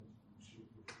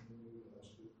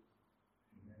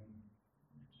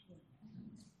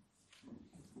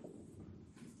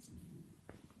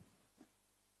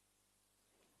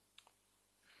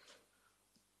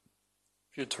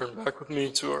If you turn back with me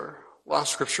to our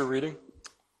last scripture reading,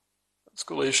 that's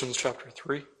Galatians chapter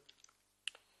 3.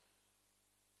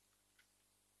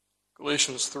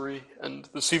 Galatians 3, and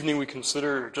this evening we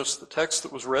consider just the text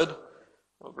that was read,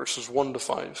 verses 1 to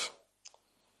 5.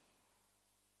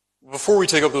 Before we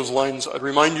take up those lines, I'd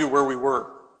remind you where we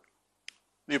were.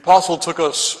 The apostle took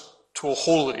us to a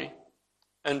holy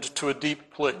and to a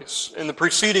deep place. In the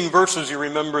preceding verses, you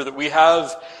remember that we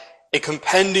have a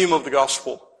compendium of the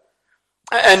gospel,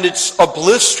 and it's a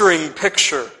blistering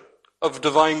picture of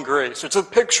divine grace. It's a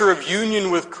picture of union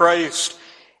with Christ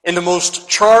in the most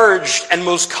charged and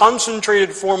most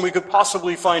concentrated form we could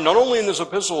possibly find, not only in this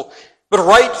epistle, but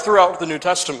right throughout the New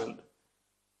Testament.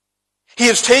 He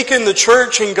has taken the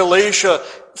church in Galatia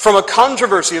from a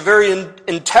controversy, a very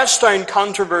intestine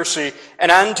controversy in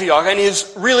Antioch, and he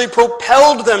has really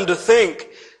propelled them to think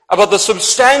about the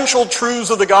substantial truths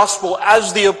of the gospel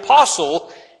as the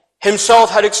apostle himself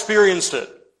had experienced it.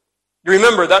 You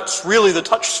remember, that's really the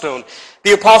touchstone.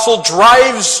 The apostle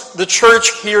drives the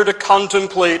church here to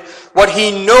contemplate what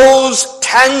he knows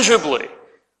tangibly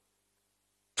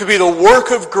to be the work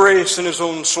of grace in his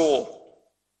own soul,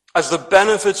 as the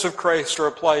benefits of Christ are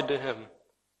applied to him.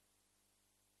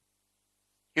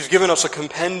 He's given us a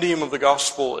compendium of the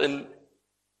gospel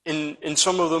in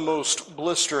some of the most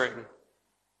blistering,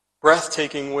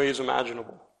 breathtaking ways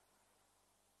imaginable.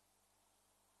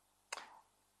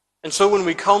 And so when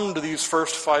we come to these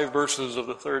first 5 verses of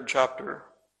the 3rd chapter,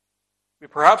 we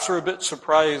perhaps are a bit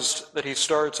surprised that he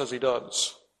starts as he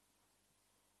does.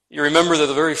 You remember that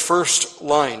the very first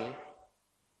line,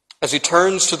 as he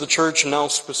turns to the church now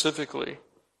specifically,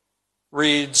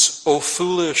 reads, "O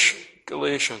foolish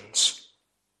Galatians,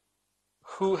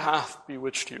 who hath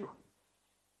bewitched you?"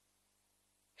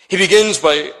 He begins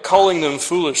by calling them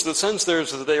foolish. The sense there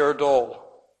is that they are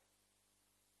dull.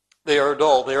 They are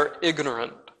dull. They are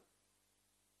ignorant.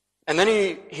 And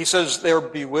then he says they are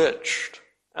bewitched.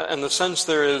 And the sense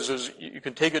there is you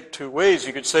could take it 2 ways.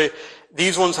 You could say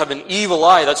these ones have an evil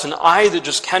eye. That's an eye that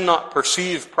just cannot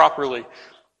perceive properly.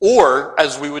 Or,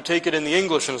 as we would take it in the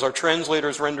English, and as our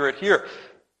translators render it here,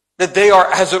 that they are,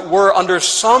 as it were, under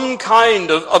some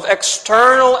kind of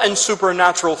external and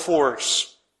supernatural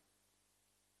force.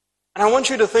 And I want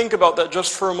you to think about that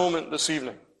just for a moment this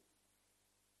evening.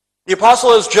 The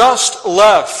apostle has just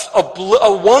left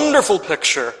a wonderful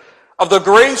picture of the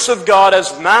grace of God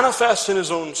as manifest in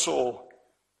his own soul.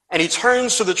 And he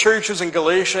turns to the churches in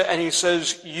Galatia and he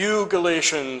says, "You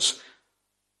Galatians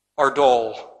are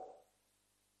dull.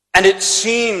 And it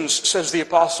seems," says the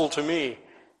apostle to me,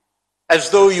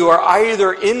 "as though you are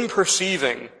either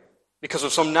imperceiving because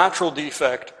of some natural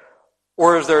defect,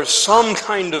 or if there's some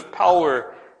kind of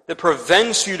power that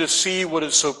prevents you to see what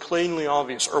is so plainly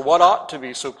obvious, or what ought to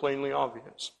be so plainly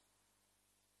obvious."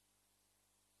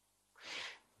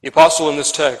 The apostle in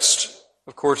this text,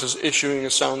 of course, is issuing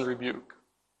a sound rebuke.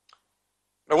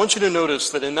 I want you to notice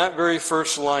that in that very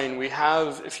first line, we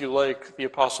have, if you like, the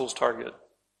apostle's target.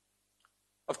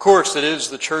 Of course, it is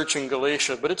the church in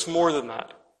Galatia, but it's more than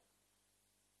that.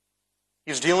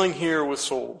 He's dealing here with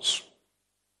souls.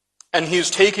 And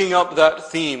he's taking up that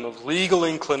theme of legal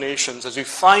inclinations as he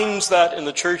finds that in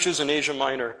the churches in Asia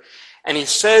Minor. And he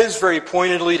says very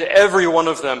pointedly to every one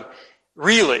of them,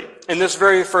 really, in this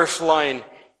very first line,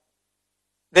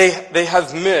 they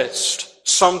have missed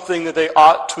something that they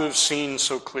ought to have seen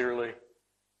so clearly.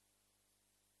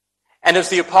 And as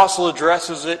the apostle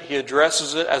addresses it, he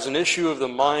addresses it as an issue of the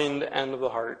mind and of the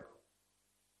heart.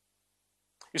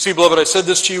 You see, beloved, I said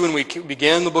this to you when we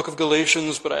began the book of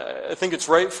Galatians, but I think it's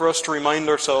right for us to remind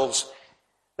ourselves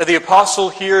that the apostle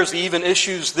here, as he even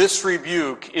issues this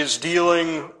rebuke, is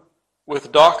dealing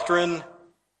with doctrine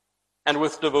and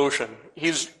with devotion.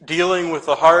 He's dealing with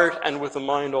the heart and with the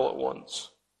mind all at once.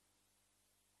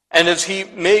 And as he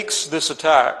makes this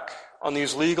attack on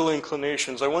these legal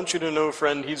inclinations, I want you to know,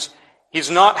 friend, he's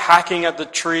not hacking at the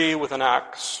tree with an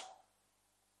axe.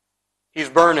 He's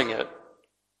burning it.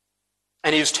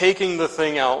 And he's taking the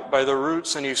thing out by the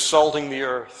roots and he's salting the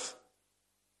earth.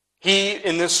 He,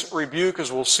 in this rebuke,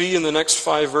 as we'll see in the next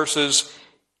 5 verses,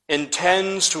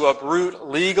 intends to uproot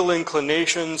legal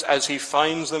inclinations as he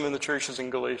finds them in the churches in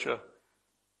Galatia.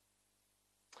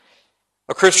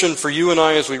 A Christian, for you and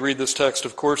I, as we read this text,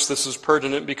 of course, this is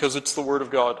pertinent because it's the Word of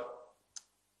God.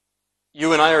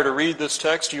 You and I are to read this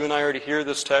text. You and I are to hear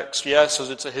this text, yes, as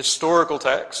it's a historical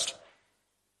text.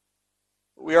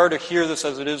 We are to hear this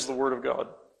as it is the Word of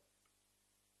God.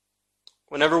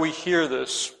 Whenever we hear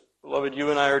this, beloved, you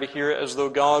and I are to hear it as though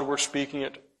God were speaking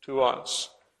it to us.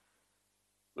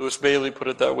 Lewis Bailey put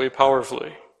it that way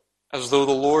powerfully, as though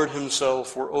the Lord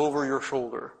himself were over your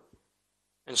shoulder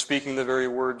and speaking the very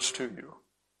words to you.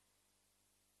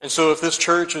 And so if this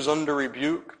church is under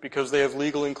rebuke because they have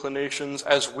legal inclinations,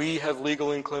 as we have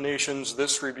legal inclinations,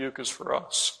 this rebuke is for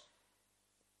us.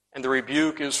 And the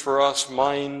rebuke is for us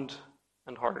mind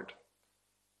and heart.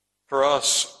 For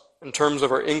us in terms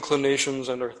of our inclinations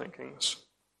and our thinkings,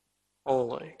 all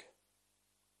alike.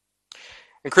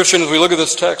 And Christian, as we look at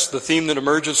this text, the theme that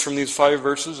emerges from these 5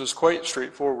 verses is quite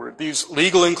straightforward. These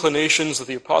legal inclinations that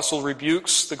the apostle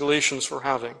rebukes the Galatians for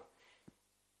having,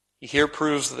 he here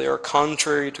proves that they are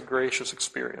contrary to gracious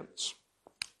experience.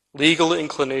 Legal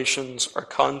inclinations are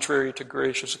contrary to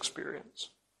gracious experience.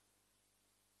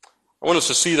 I want us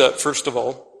to see that, first of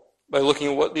all, by looking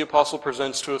at what the apostle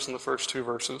presents to us in the first 2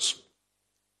 verses.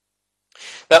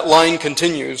 That line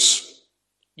continues,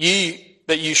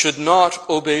 that ye should not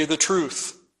obey the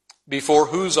truth, before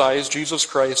whose eyes Jesus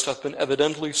Christ hath been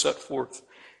evidently set forth,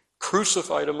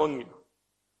 crucified among you.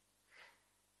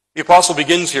 The apostle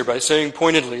begins here by saying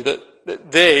pointedly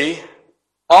that they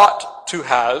ought to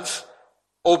have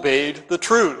obeyed the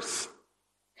truth.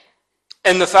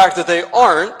 And the fact that they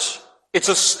aren't, it's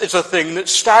a thing that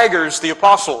staggers the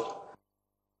apostle.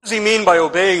 What does he mean by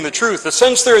obeying the truth? The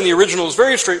sense there in the original is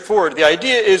very straightforward. The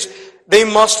idea is they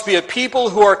must be a people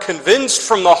who are convinced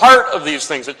from the heart of these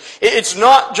things. It's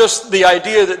not just the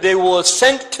idea that they will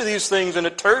assent to these things in a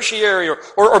tertiary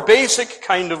or basic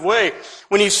kind of way.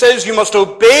 When he says you must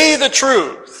obey the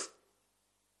truth,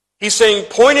 he's saying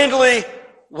pointedly,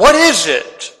 what is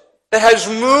it that has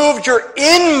moved your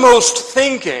inmost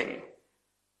thinking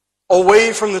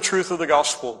away from the truth of the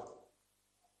gospel?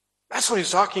 That's what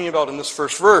he's talking about in this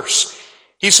first verse.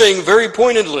 He's saying very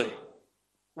pointedly,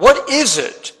 what is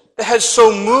it that has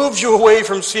so moved you away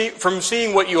from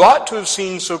seeing what you ought to have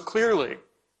seen so clearly?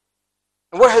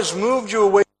 And what has moved you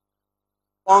away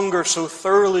no longer so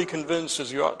thoroughly convinced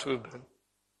as you ought to have been?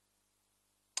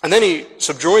 And then he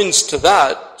subjoins to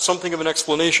that something of an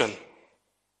explanation.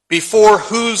 Before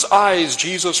whose eyes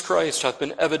Jesus Christ hath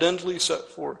been evidently set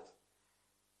forth,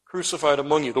 crucified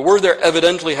among you. The word there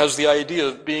evidently has the idea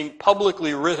of being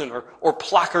publicly written or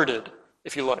placarded,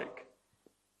 if you like.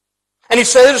 And he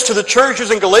says to the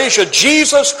churches in Galatia,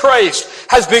 Jesus Christ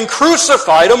has been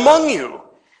crucified among you.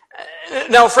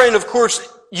 Now, friend, of course,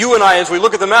 you and I, as we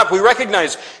look at the map, we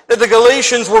recognize that the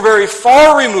Galatians were very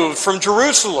far removed from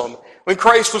Jerusalem when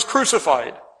Christ was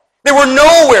crucified. They were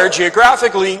nowhere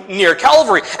geographically near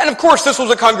Calvary. And of course, this was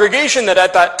a congregation that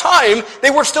at that time,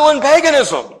 they were still in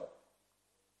paganism.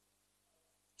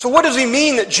 So what does he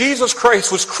mean that Jesus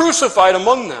Christ was crucified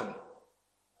among them?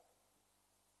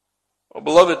 Well,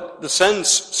 beloved, the sense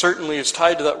certainly is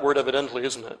tied to that word evidently,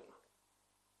 isn't it?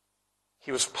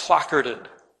 He was placarded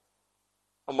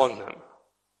among them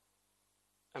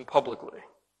and publicly.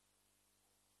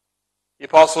 The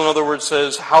apostle, in other words,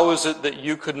 says, how is it that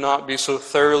you could not be so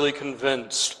thoroughly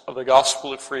convinced of the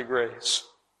gospel of free grace,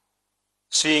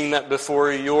 seeing that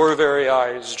before your very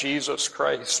eyes, Jesus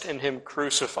Christ and him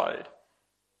crucified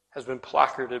has been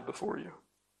placarded before you?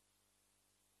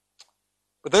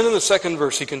 But then in the second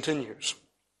verse he continues,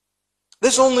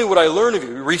 this only would I learn of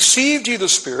you. Received ye the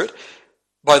Spirit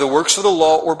by the works of the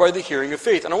law or by the hearing of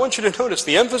faith? And I want you to notice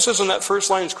the emphasis on that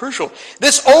first line is crucial.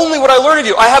 This only would I learn of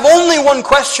you. I have only one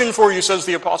question for you, says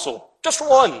the apostle. Just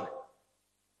one.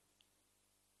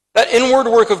 That inward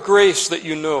work of grace that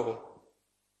you know.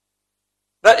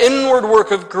 That inward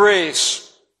work of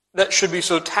grace that should be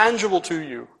so tangible to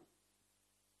you.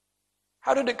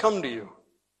 How did it come to you?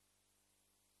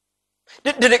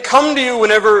 Did it come to you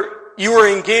whenever you were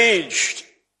engaged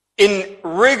in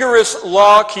rigorous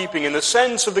law-keeping in the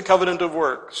sense of the covenant of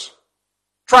works?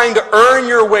 Trying to earn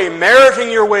your way, meriting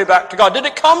your way back to God? Did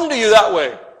it come to you that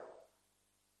way?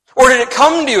 Or did it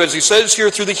come to you, as he says here,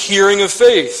 through the hearing of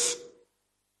faith?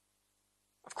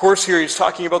 Of course, here he's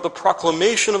talking about the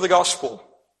proclamation of the gospel.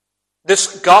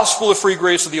 This gospel of free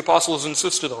grace that the apostle has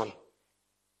insisted on.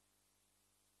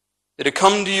 Did it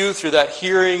come to you through that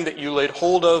hearing that you laid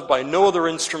hold of by no other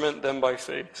instrument than by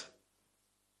faith?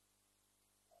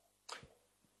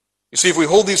 You see, if we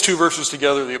hold these 2 verses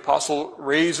together, the apostle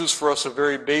raises for us a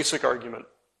very basic argument.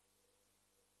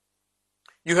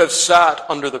 You have sat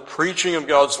under the preaching of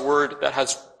God's word that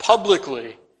has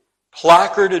publicly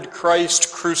placarded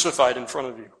Christ crucified in front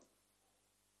of you.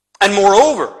 And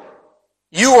moreover,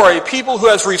 you are a people who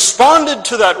has responded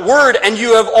to that word, and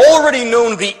you have already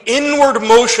known the inward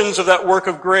motions of that work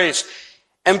of grace.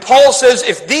 And Paul says,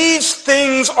 if these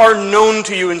things are known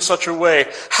to you in such a way,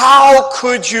 how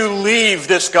could you leave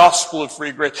this gospel of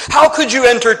free grace? How could you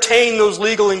entertain those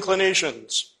legal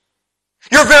inclinations?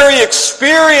 Your very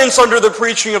experience under the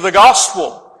preaching of the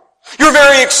gospel Your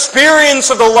very experience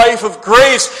of the life of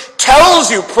grace tells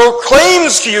you,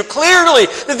 proclaims to you clearly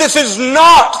that this is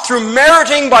not through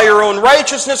meriting by your own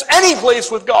righteousness any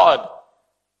place with God.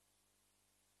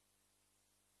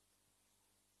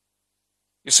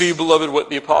 You see, beloved, what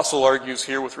the apostle argues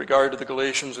here with regard to the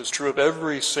Galatians is true of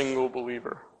every single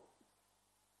believer.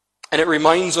 And it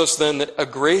reminds us then that a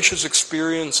gracious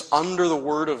experience under the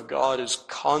Word of God is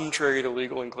contrary to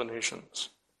legal inclinations.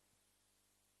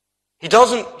 He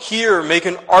doesn't here make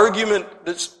an argument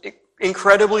that's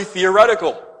incredibly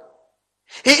theoretical.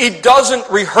 He doesn't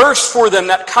rehearse for them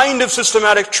that kind of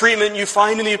systematic treatment you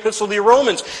find in the Epistle to the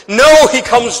Romans. No, he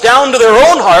comes down to their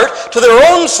own heart, to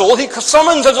their own soul. He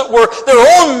summons, as it were,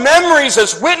 their own memories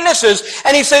as witnesses,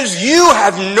 and he says, you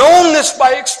have known this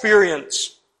by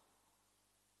experience.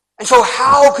 And so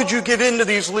how could you give in to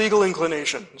these legal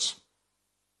inclinations?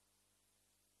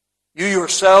 You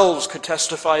yourselves could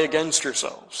testify against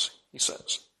yourselves, he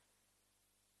says.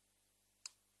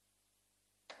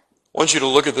 I want you to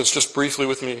look at this just briefly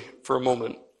with me for a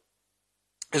moment.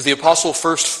 As the apostle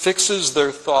first fixes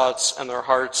their thoughts and their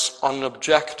hearts on an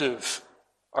objective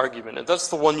argument, and that's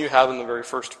the one you have in the very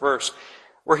first verse,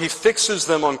 where he fixes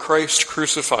them on Christ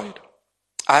crucified,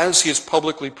 as he is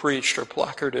publicly preached or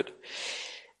placarded.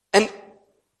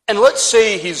 And let's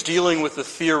say he's dealing with the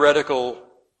theoretical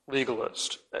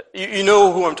legalist. You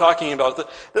know who I'm talking about.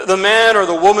 The man or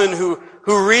the woman who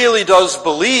really does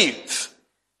believe,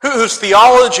 whose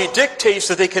theology dictates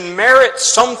that they can merit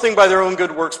something by their own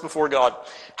good works before God.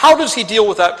 How does he deal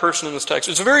with that person in this text?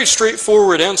 It's a very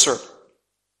straightforward answer.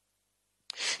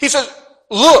 He says,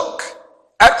 look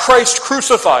at Christ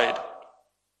crucified.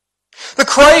 The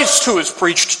Christ who is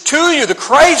preached to you, the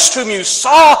Christ whom you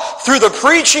saw through the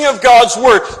preaching of God's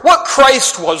word. What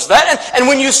Christ was that? And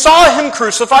when you saw him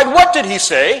crucified, what did he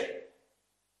say?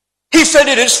 He said,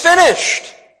 it is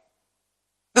finished.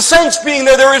 The sense being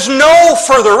that there is no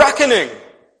further reckoning.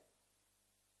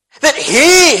 That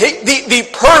he, the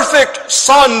perfect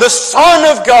Son, the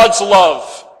Son of God's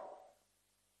love,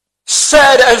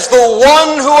 said as the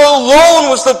one who alone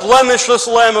was the blemishless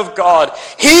Lamb of God,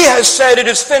 he has said it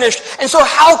is finished. And so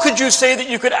how could you say that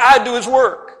you could add to his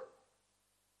work?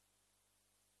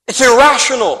 It's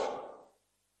irrational.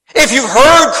 If you've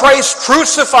heard Christ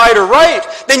crucified aright,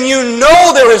 then you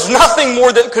know there is nothing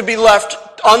more that could be left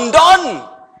undone.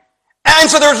 And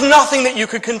so there's nothing that you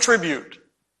could contribute.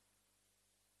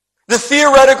 The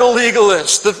theoretical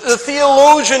legalist, the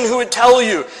theologian who would tell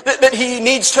you that he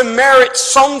needs to merit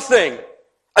something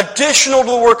additional to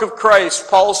the work of Christ,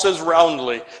 Paul says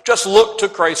roundly, just look to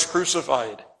Christ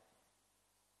crucified.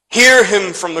 Hear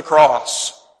him from the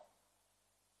cross.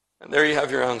 And there you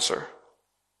have your answer.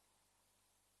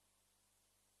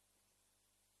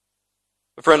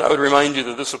 But friend, I would remind you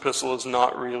that this epistle is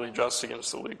not really just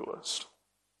against the legalist.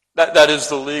 That is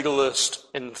the legalist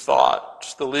in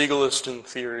thought, the legalist in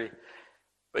theory.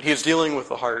 But he is dealing with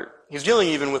the heart. He's dealing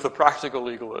even with a practical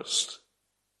legalist,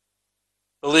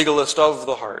 the legalist of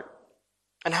the heart.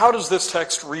 And how does this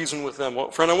text reason with them?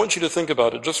 Well, friend, I want you to think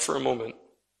about it just for a moment.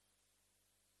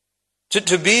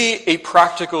 To be a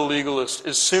practical legalist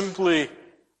is simply,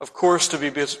 of course,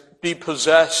 to be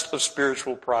possessed of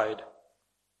spiritual pride.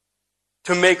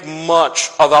 To make much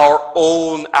of our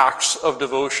own acts of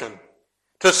devotion.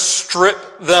 To strip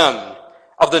them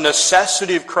of the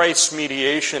necessity of Christ's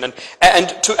mediation and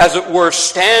to, as it were,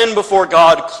 stand before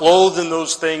God clothed in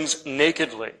those things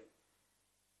nakedly.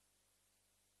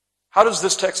 How does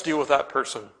this text deal with that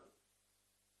person?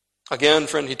 Again,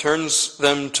 friend, he turns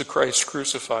them to Christ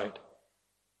crucified.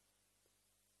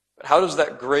 But how does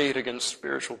that grate against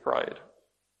spiritual pride?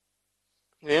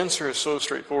 The answer is so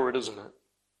straightforward, isn't it?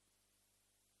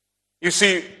 You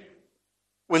see,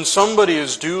 when somebody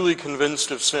is duly convinced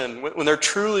of sin, when they're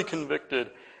truly convicted,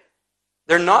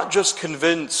 they're not just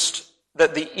convinced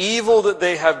that the evil that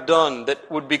they have done,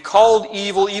 that would be called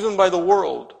evil even by the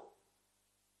world,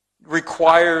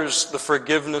 requires the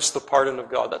forgiveness, the pardon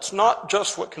of God. That's not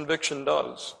just what conviction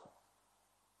does.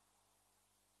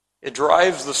 It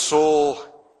drives the soul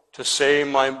to say,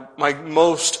 my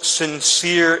most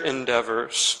sincere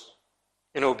endeavors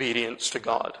in obedience to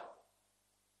God.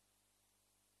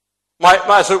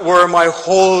 As it were, my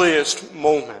holiest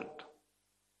moment,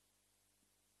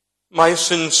 my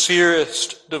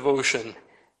sincerest devotion,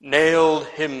 nailed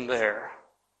him there.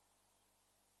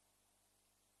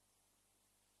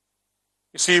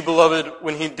 You see, beloved,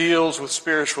 when he deals with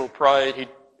spiritual pride, he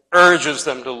urges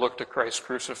them to look to Christ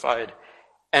crucified,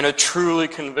 and a truly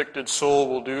convicted soul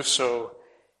will do so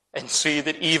and see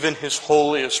that even his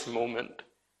holiest moment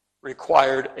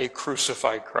required a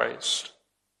crucified Christ.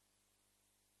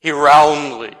 He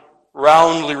roundly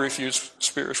roundly refutes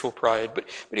spiritual pride, but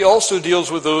he also deals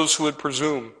with those who would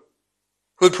presume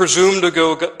to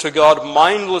go to God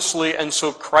mindlessly and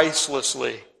so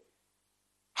Christlessly.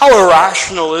 How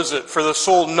irrational is it for the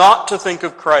soul not to think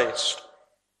of Christ,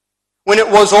 when it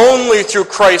was only through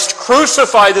Christ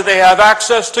crucified that they have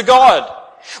access to God?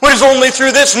 When it's only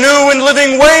through this new and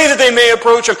living way that they may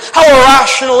approach Him. How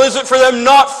irrational is it for them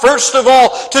not, first of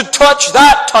all, to touch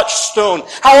that touchstone?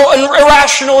 How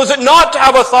irrational is it not to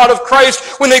have a thought of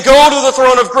Christ when they go to the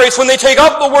throne of grace, when they take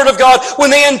up the Word of God,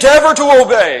 when they endeavor to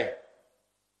obey?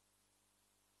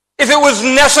 If it was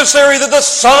necessary that the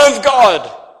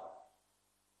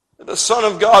Son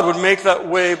of God would make that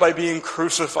way by being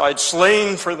crucified,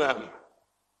 slain for them,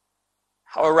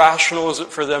 how irrational is it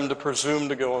for them to presume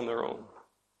to go on their own?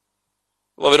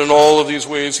 Beloved, in all of these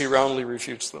ways, he roundly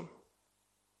refutes them.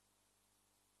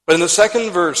 But in the second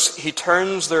verse, he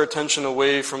turns their attention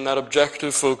away from that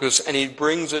objective focus and he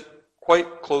brings it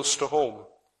quite close to home.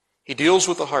 He deals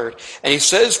with the heart. And he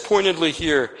says pointedly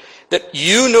here that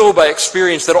you know by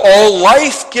experience that all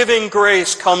life-giving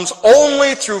grace comes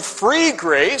only through free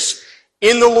grace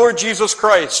in the Lord Jesus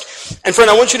Christ. And friend,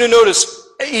 I want you to notice,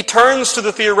 he turns to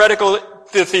the theoretical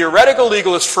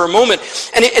legalist for a moment,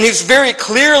 and he's very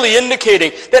clearly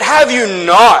indicating that have you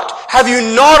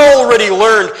not already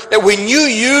learned that when you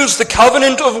use the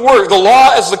covenant of work, the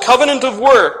law as the covenant of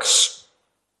works,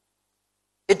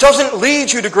 it doesn't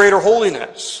lead you to greater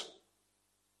holiness?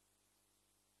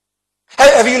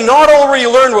 Have you not already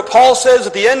learned what Paul says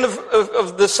at the end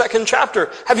of the second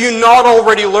chapter? Have you not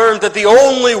already learned that the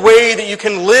only way that you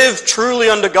can live truly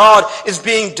unto God is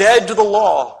being dead to the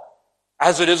law,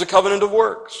 as it is a covenant of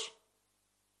works?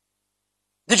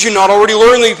 Did you not already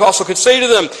learn, the apostle could say to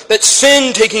them, that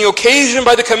sin, taking occasion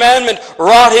by the commandment,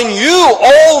 wrought in you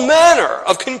all manner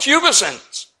of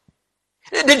concupiscence?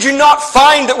 Did you not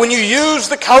find that when you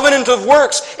used the covenant of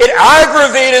works, it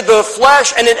aggravated the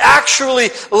flesh and it actually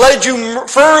led you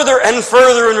further and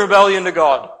further in rebellion to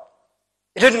God?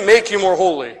 It didn't make you more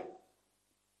holy.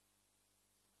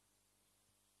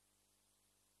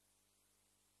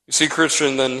 You see,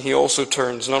 Christian, then he also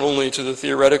turns not only to the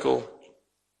theoretical,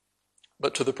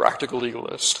 but to the practical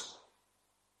legalist.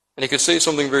 And he could say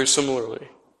something very similarly.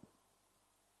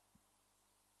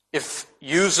 If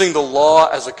using the law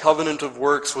as a covenant of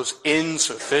works was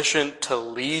insufficient to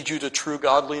lead you to true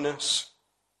godliness,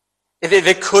 if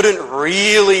it couldn't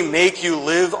really make you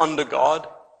live unto God,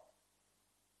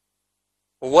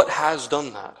 well, what has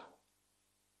done that?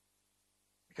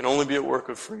 It can only be a work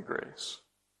of free grace.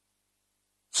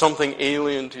 Something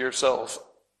alien to yourself,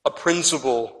 a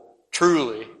principle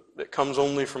truly that comes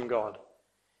only from God.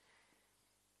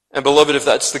 And beloved, if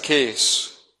that's the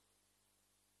case,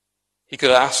 he could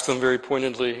ask them very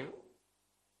pointedly,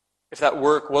 if that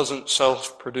work wasn't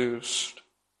self-produced,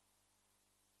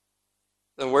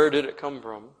 then where did it come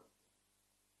from?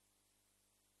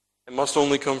 It must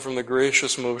only come from the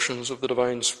gracious motions of the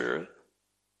divine Spirit.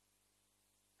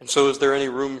 And so is there any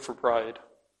room for pride?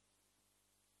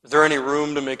 Is there any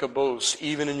room to make a boast,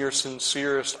 even in your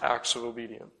sincerest acts of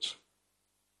obedience?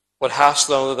 What hast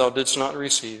thou that thou didst not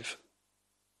receive?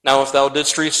 Now if thou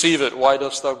didst receive it, why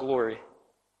dost thou glory?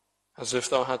 As if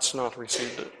thou hadst not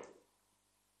received it.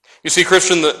 You see,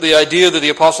 Christian, the idea that the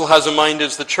apostle has in mind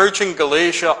is the church in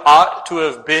Galatia ought to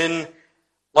have been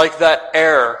like that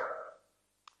heir,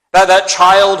 that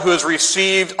child who has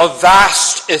received a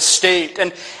vast estate,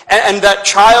 and that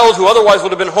child who otherwise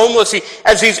would have been homeless,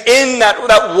 as he's in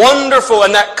that wonderful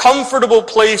and that comfortable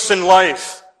place in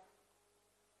life,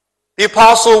 the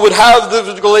apostle would have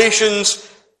the Galatians,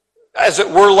 as it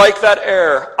were, like that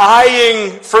heir,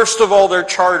 eyeing, first of all, their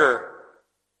charter,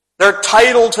 their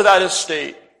title to that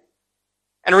estate,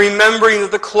 and remembering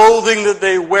that the clothing that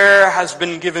they wear has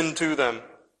been given to them.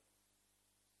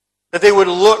 That they would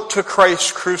look to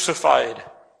Christ crucified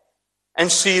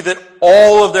and see that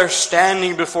all of their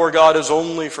standing before God is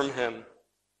only from Him.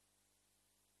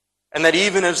 And that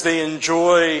even as they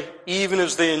enjoy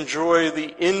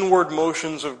the inward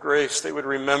motions of grace, they would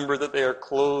remember that they are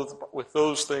clothed with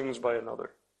those things by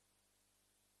another.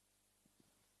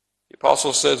 The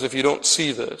apostle says, if you don't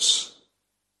see this,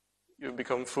 you have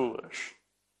become foolish.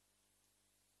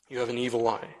 You have an evil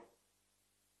eye.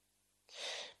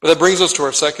 But that brings us to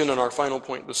our second and our final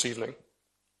point this evening.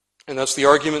 And that's the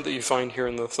argument that you find here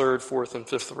in the 3rd, 4th, and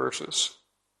 5th verses.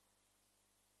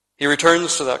 He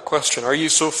returns to that question, are you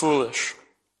so foolish?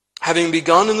 Having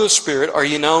begun in the Spirit, are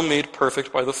ye now made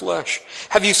perfect by the flesh?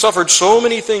 Have ye suffered so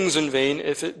many things in vain,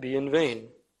 if it be in vain?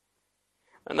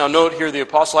 And now note here, the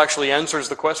apostle actually answers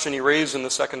the question he raised in the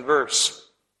 2nd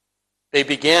verse. They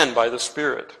began by the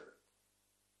Spirit.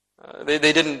 They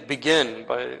didn't begin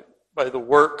by by the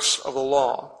works of the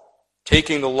law,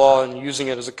 taking the law and using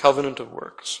it as a covenant of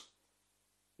works.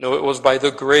 No, it was by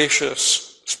the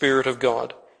gracious Spirit of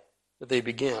God that they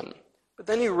began. But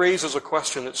then he raises a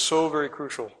question that's so very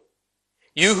crucial.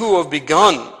 You who have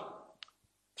begun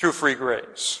through free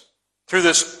grace, through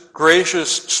this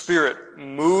gracious Spirit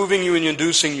moving you and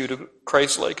inducing you to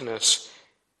Christ-likeness,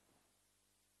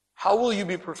 how will you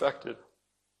be perfected?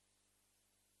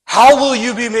 How will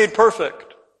you be made perfect?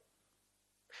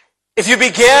 If you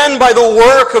began by the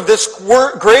work of this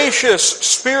gracious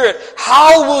Spirit,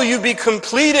 how will you be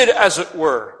completed, as it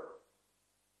were?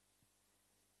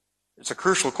 It's a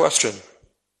crucial question.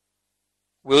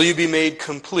 Will you be made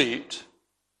complete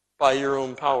by your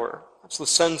own power? That's the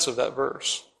sense of that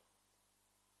verse.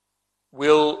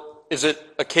 Is it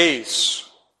a case,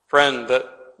 friend, that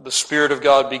the Spirit of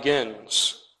God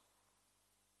begins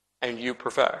and you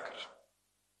perfect?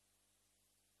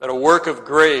 That a work of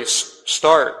grace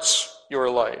starts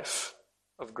your life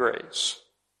of grace.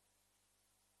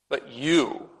 But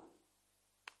you,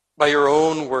 by your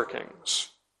own workings,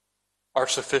 are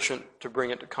sufficient to bring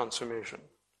it to consummation.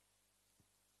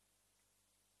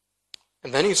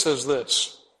 And then he says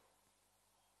this,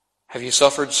 have you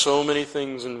suffered so many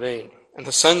things in vain? And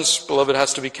the sense, beloved,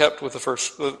 has to be kept with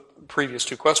the previous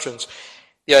two questions.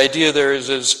 The idea there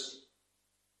is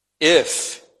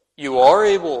if you are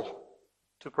able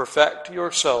to perfect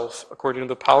yourself according to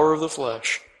the power of the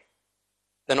flesh,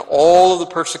 then all of the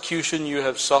persecution you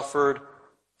have suffered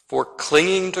for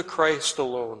clinging to Christ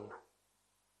alone,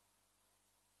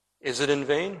 is it in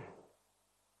vain?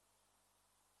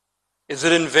 Is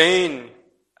it in vain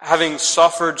having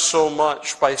suffered so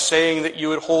much by saying that you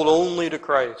would hold only to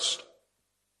Christ?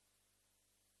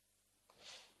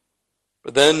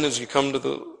 But then, as you come to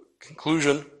the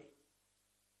conclusion,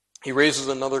 he raises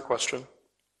another question.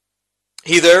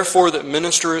 He therefore that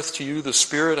ministereth to you the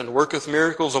Spirit and worketh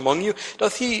miracles among you,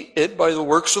 doth he it by the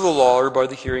works of the law or by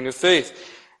the hearing of faith?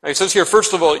 Now he says here,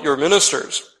 first of all, you're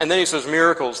ministers. And then he says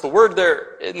miracles. The word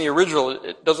there in the original,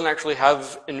 it doesn't actually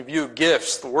have in view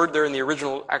gifts. The word there in the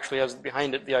original actually has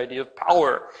behind it the idea of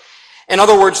power. In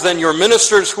other words, then, you're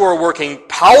ministers who are working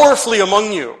powerfully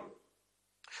among you.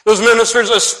 Those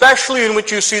ministers, especially in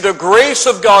which you see the grace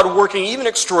of God working even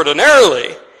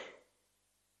extraordinarily,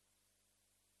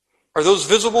 are those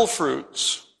visible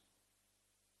fruits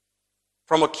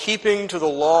from a keeping to the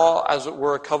law, as it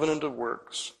were, a covenant of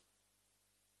works?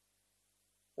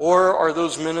 Or are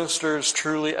those ministers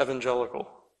truly evangelical?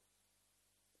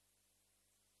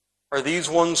 Are these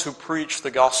ones who preach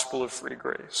the gospel of free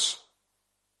grace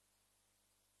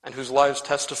and whose lives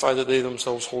testify that they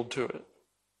themselves hold to it?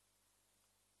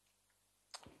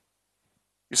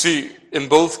 You see, in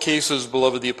both cases,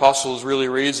 beloved, the apostle is really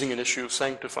raising an issue of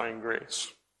sanctifying grace.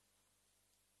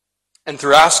 And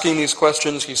through asking these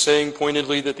questions, he's saying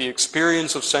pointedly that the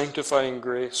experience of sanctifying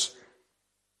grace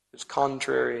is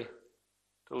contrary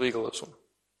to legalism.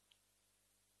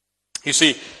 You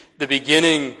see, the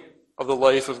beginning of the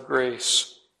life of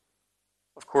grace,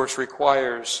 of course,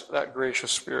 requires that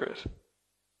gracious Spirit.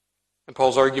 And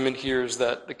Paul's argument here is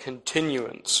that the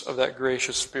continuance of that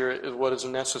gracious Spirit is what is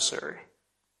necessary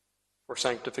for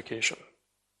sanctification.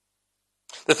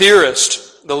 The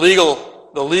theorist, the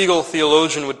legal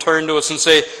theologian would turn to us and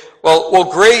say, well,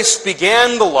 grace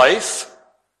began the life,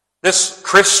 this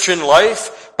Christian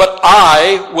life, but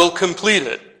I will complete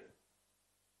it.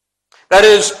 That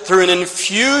is, through an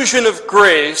infusion of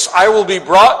grace, I will be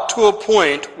brought to a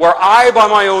point where I, by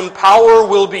my own power,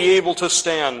 will be able to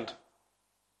stand.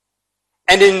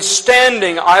 And in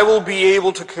standing, I will be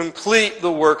able to complete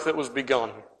the work that was begun.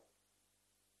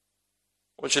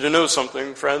 I want you to know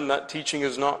something, friend. That teaching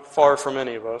is not far from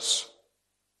any of us.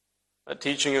 That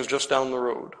teaching is just down the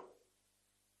road.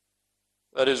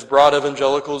 That is broad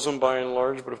evangelicalism by and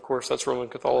large, but of course that's Roman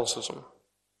Catholicism.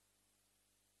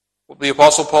 What the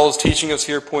Apostle Paul is teaching us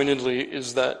here pointedly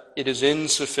is that it is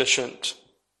insufficient.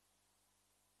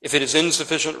 If it is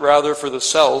insufficient, rather, for the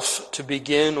self to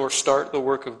begin or start the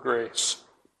work of grace,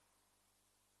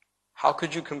 how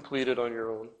could you complete it on your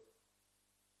own?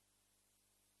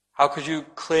 How could you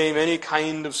claim any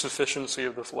kind of sufficiency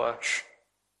of the flesh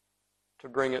to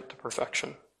bring it to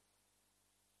perfection?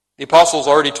 The Apostle's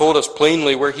already told us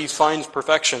plainly where he finds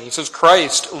perfection. He says,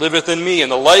 Christ liveth in me,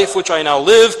 and the life which I now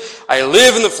live, I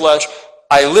live in the flesh,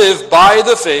 I live by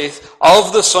the faith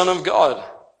of the Son of God.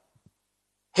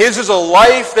 His is a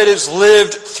life that is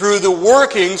lived through the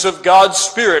workings of God's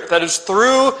Spirit, that is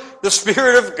through the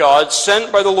Spirit of God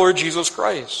sent by the Lord Jesus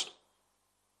Christ.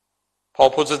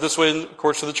 Paul puts it this way, of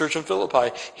course, to the church in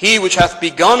Philippi. He which hath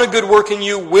begun a good work in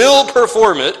you will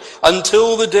perform it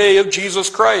until the day of Jesus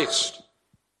Christ.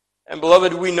 And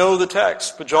beloved, we know the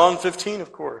text, but John 15,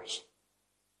 of course.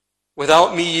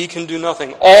 Without me ye can do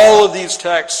nothing. All of these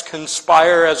texts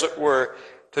conspire, as it were,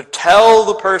 to tell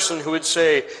the person who would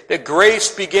say that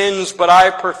grace begins but I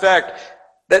perfect,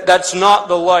 that that's not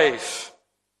the life.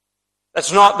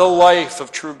 That's not the life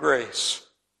of true grace.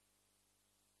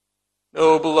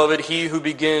 No, beloved, he who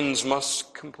begins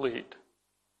must complete.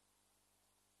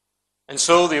 And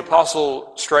so the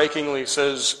apostle strikingly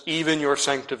says, even your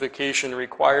sanctification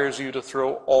requires you to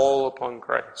throw all upon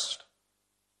Christ.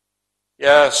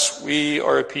 Yes, we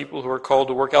are a people who are called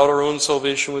to work out our own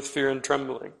salvation with fear and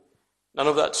trembling. None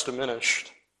of that's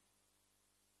diminished.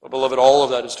 But beloved, all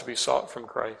of that is to be sought from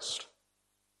Christ.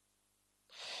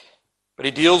 But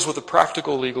he deals with the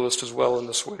practical legalist as well in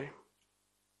this way.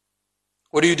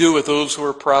 What do you do with those who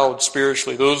are proud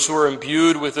spiritually, those who are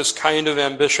imbued with this kind of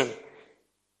ambition?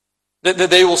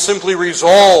 That they will simply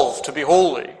resolve to be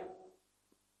holy.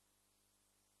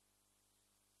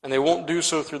 And they won't do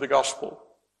so through the gospel.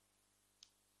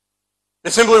 They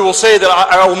simply will say that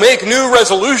I will make new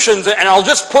resolutions and I'll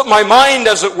just put my mind,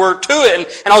 as it were, to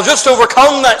it. And I'll just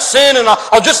overcome that sin and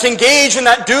I'll just engage in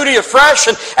that duty afresh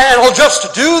and I'll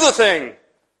just do the thing.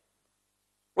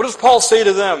 What does Paul say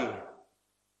to them?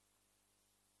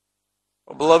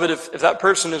 Well, beloved, if that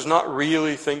person is not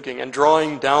really thinking and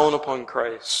drawing down upon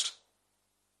Christ,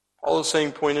 Paul is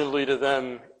saying pointedly to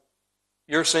them,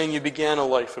 you're saying you began a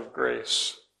life of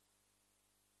grace.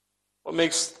 What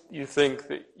makes you think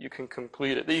that you can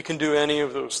complete it, that you can do any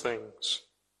of those things,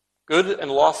 good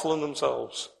and lawful in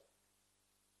themselves,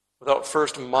 without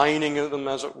first mining them,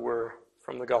 as it were,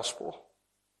 from the gospel,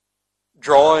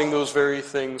 drawing those very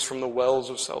things from the wells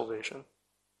of salvation?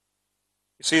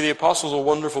 You see, the apostle's a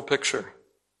wonderful picture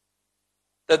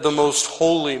that the most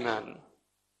holy men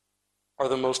are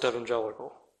the most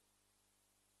evangelical.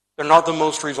 They're not the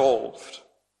most resolved.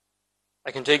 I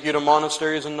can take you to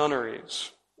monasteries and nunneries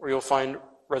where you'll find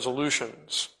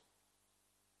resolutions.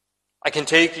 I can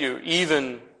take you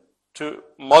even to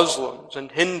Muslims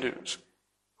and Hindus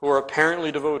who are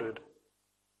apparently devoted.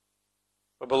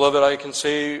 But beloved, I can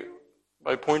say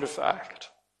by point of fact,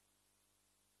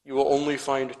 you will only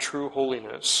find true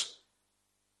holiness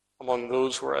among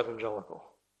those who are evangelical,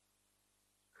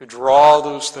 who draw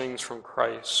those things from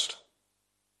Christ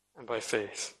and by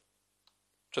faith.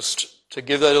 Just to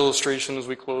give that illustration as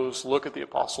we close, look at the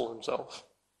apostle himself.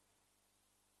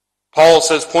 Paul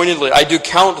says pointedly, I do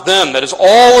count them, that is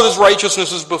all of his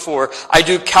righteousnesses before, I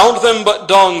do count them but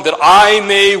dung, that I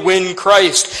may win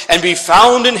Christ, and be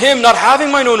found in him, not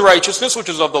having mine own righteousness, which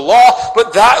is of the law,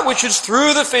 but that which is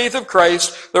through the faith of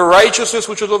Christ, the righteousness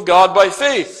which is of God by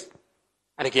faith.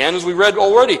 And again, as we read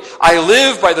already, I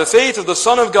live by the faith of the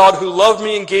Son of God who loved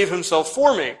me and gave himself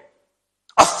for me.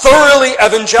 A thoroughly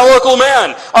evangelical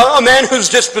man, a man whose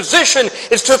disposition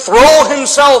is to throw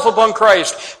himself upon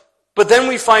Christ. But then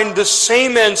we find this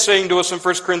same man saying to us in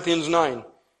 1 Corinthians 9,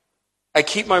 I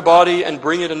keep my body and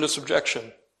bring it into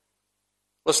subjection,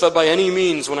 lest that by any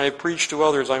means when I preach to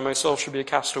others I myself should be a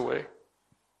castaway.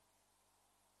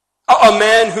 A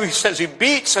man who, he says, he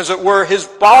beats, as it were, his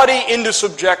body into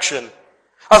subjection.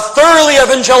 A thoroughly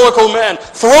evangelical man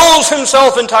throws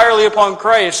himself entirely upon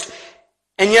Christ,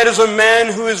 and yet is a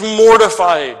man who is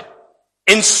mortified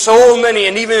in so many,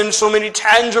 and even in so many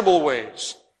tangible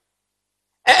ways,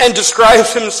 and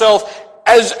describes himself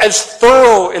as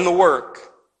thorough in the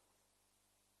work.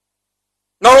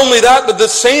 Not only that, but the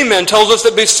same man tells us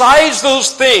that besides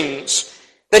those things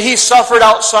that he suffered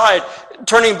outside,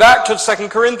 turning back to 2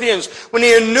 Corinthians, when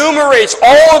he enumerates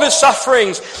all of his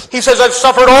sufferings, he says, I've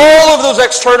suffered all of those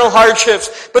external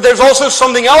hardships, but there's also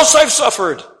something else I've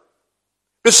suffered.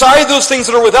 Beside those things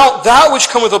that are without, that which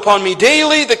cometh upon me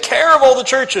daily, the care of all the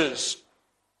churches.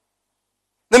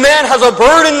 The man has a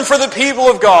burden for the people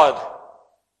of God,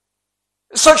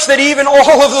 such that even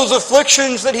all of those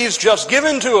afflictions that he's just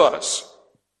given to us,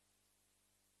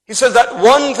 he says that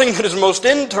one thing that is most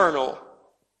internal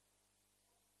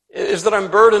is that I'm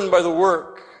burdened by the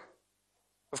work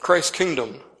of Christ's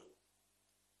kingdom.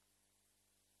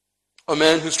 A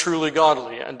man who's truly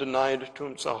godly and denied to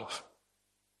himself.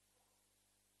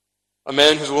 A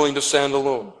man who's willing to stand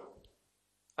alone.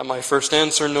 At my first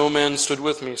answer, no man stood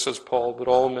with me, says Paul, but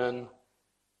all men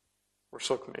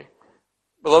forsook me.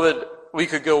 Beloved, we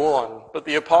could go on, but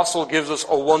the apostle gives us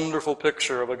a wonderful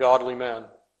picture of a godly man.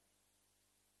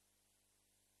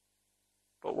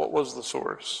 But what was the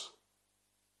source?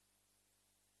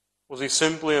 Was he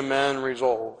simply a man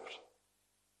resolved?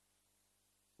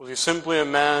 Was he simply a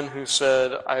man who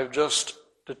said, I have just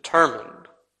determined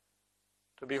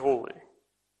to be holy?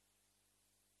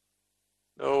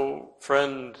 No,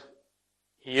 friend,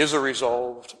 he is a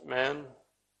resolved man.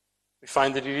 We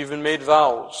find that he even made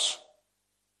vows.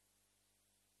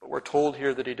 But we're told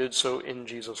here that he did so in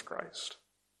Jesus Christ.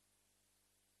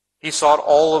 He sought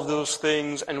all of those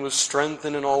things and was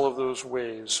strengthened in all of those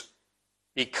ways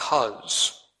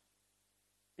because,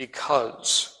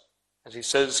 as he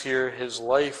says here, his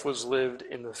life was lived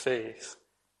in the faith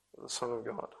of the Son of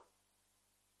God.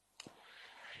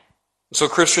 So,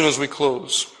 Christian, as we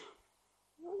close,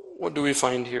 what do we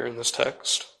find here in this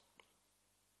text?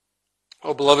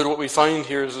 Oh, beloved, what we find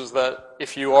here is that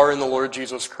if you are in the Lord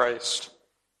Jesus Christ,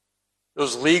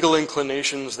 those legal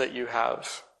inclinations that you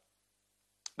have,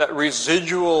 that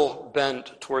residual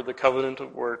bent toward the covenant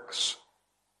of works,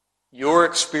 your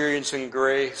experience in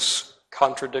grace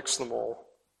contradicts them all.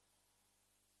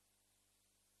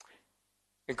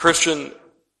 And Christian,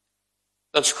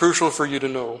 that's crucial for you to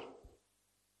know,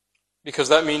 because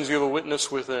that means you have a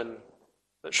witness within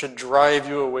that should drive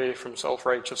you away from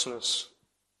self-righteousness,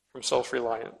 from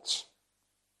self-reliance.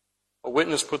 A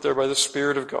witness put there by the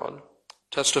Spirit of God,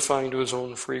 testifying to his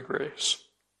own free grace.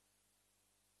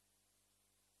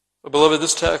 But beloved,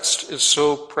 this text is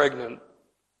so pregnant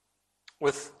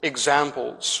with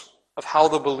examples of how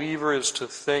the believer is to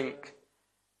think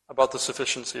about the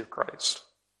sufficiency of Christ.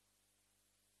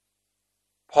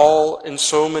 Paul, in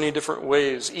so many different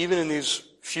ways, even in these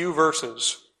few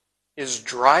verses, is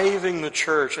driving the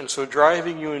church, and so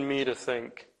driving you and me to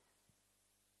think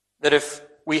that if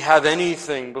we have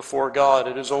anything before God,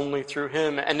 it is only through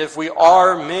him. And if we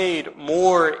are made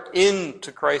more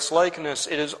into Christ's likeness,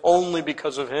 it is only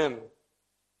because of him.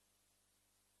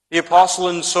 The apostle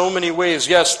in so many ways,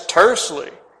 yes, tersely,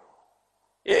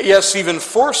 yes, even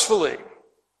forcefully,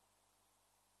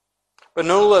 but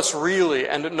no less really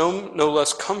and no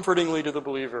less comfortingly to the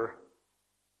believer,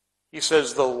 he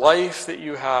says, the life that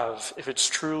you have, if it's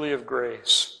truly of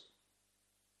grace,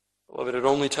 beloved, it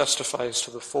only testifies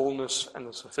to the fullness and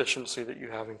the sufficiency that you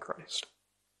have in Christ.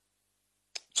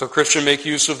 So, Christian, make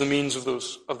use of the means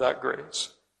of that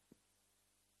grace.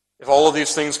 If all of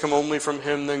these things come only from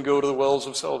him, then go to the wells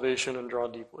of salvation and draw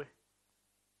deeply.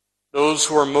 Those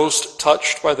who are most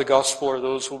touched by the gospel are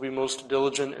those who will be most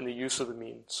diligent in the use of the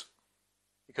means,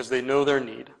 because they know their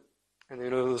need and they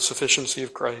know the sufficiency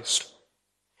of Christ.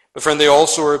 But friend, they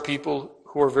also are a people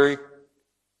who are very,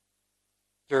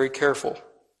 very careful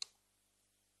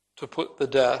to put to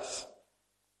death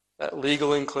that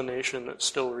legal inclination that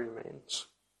still remains.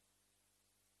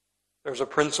 There's a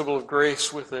principle of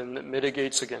grace within that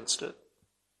mitigates against it.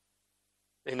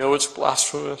 They know it's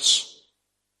blasphemous.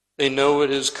 They know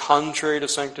it is contrary to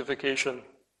sanctification.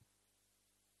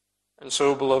 And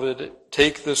so, beloved,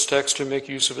 take this text and make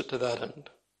use of it to that end.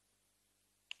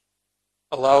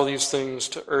 Allow these things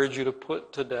to urge you to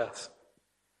put to death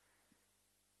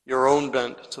your own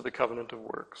bent to the covenant of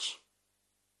works,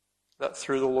 that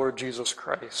through the Lord Jesus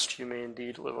Christ you may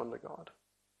indeed live unto God.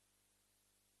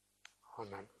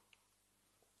 Amen.